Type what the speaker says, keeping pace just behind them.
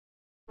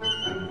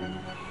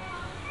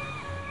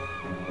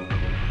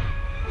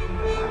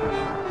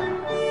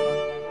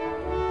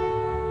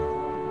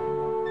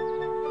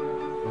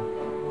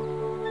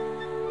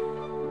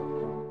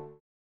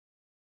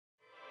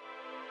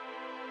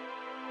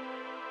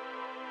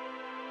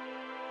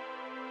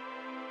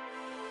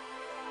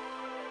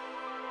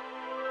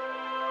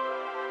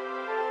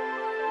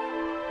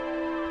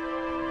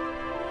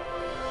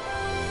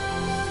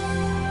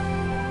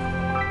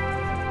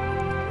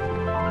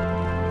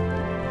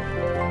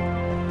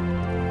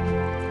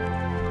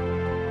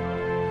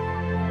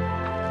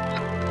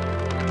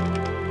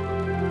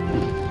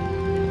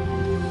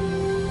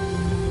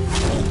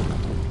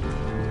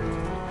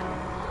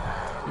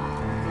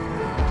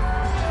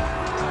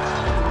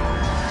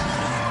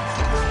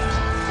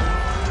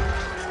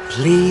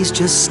Please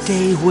just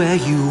stay where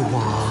you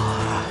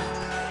are.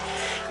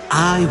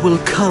 I will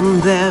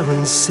come there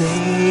and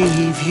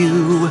save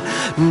you.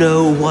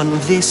 No one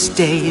this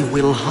day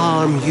will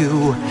harm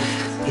you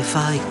if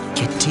I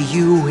get to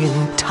you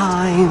in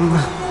time.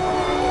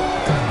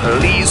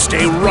 Please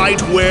stay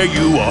right where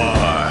you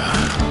are.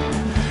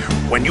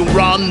 When you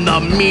run, the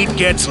meat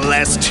gets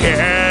less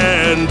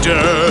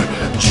tender.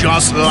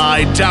 Just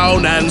lie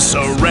down and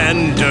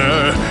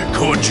surrender.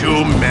 Could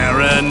you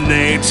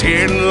marinate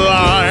in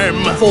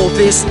lime? For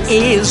this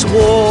is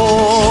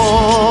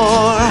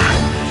war.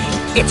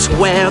 It's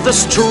where the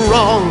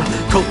strong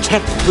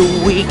protect the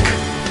weak.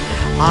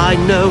 I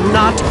know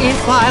not if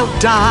I'll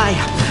die,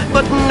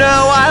 but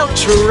no, I'll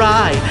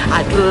try.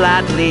 I'd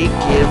gladly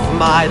give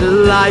my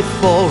life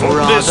for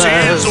others.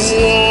 This is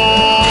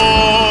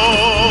war.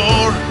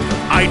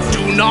 I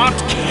do not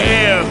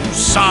care whose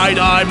side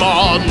I'm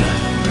on.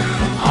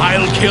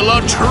 I'll kill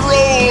a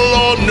troll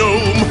or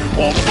gnome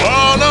or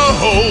burn a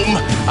home.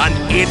 And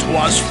it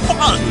was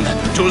fun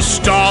to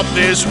start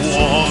this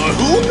war.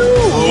 Who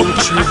knew?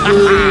 Won't you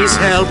please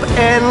help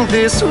end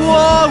this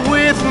war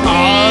with me?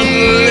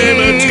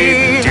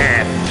 Unlimited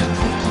death.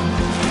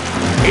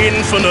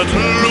 Infinite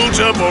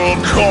lootable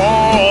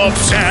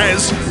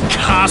corpses.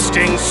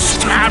 Casting,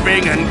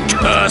 stabbing, and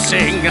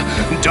cursing.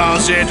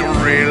 Does it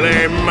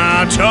really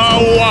matter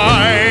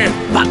why?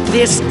 But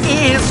this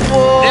is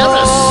war. There's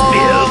a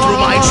spear through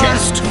my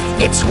chest.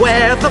 It's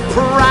where the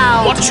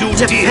proud What you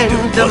defend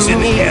did the was in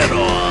meek.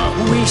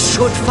 error. We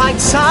should fight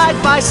side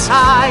by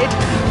side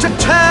to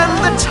turn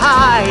the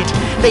tide.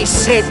 They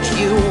said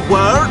you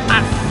were a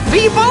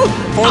feeble,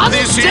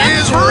 This undead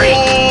is freak,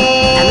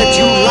 war. and that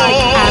you like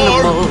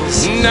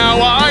animals.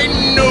 Now I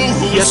know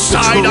whose Yes,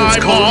 the side trolls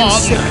I'm call you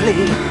on.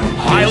 sickly.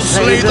 I'll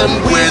slay them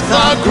with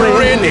a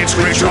grin. It's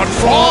Richard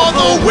for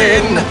the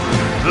win.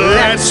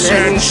 Let's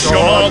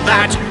ensure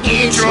that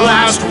each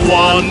last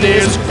one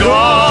is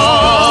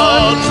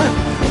gone.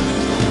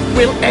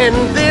 We'll end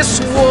this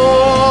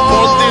war.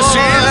 For this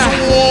is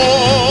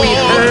war. We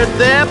heard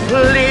their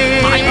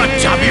plea. I'm a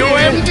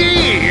WMD.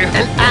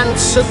 And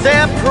answered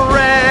their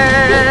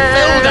prayers.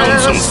 Fell down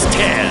some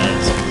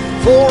stairs.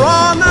 For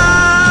honor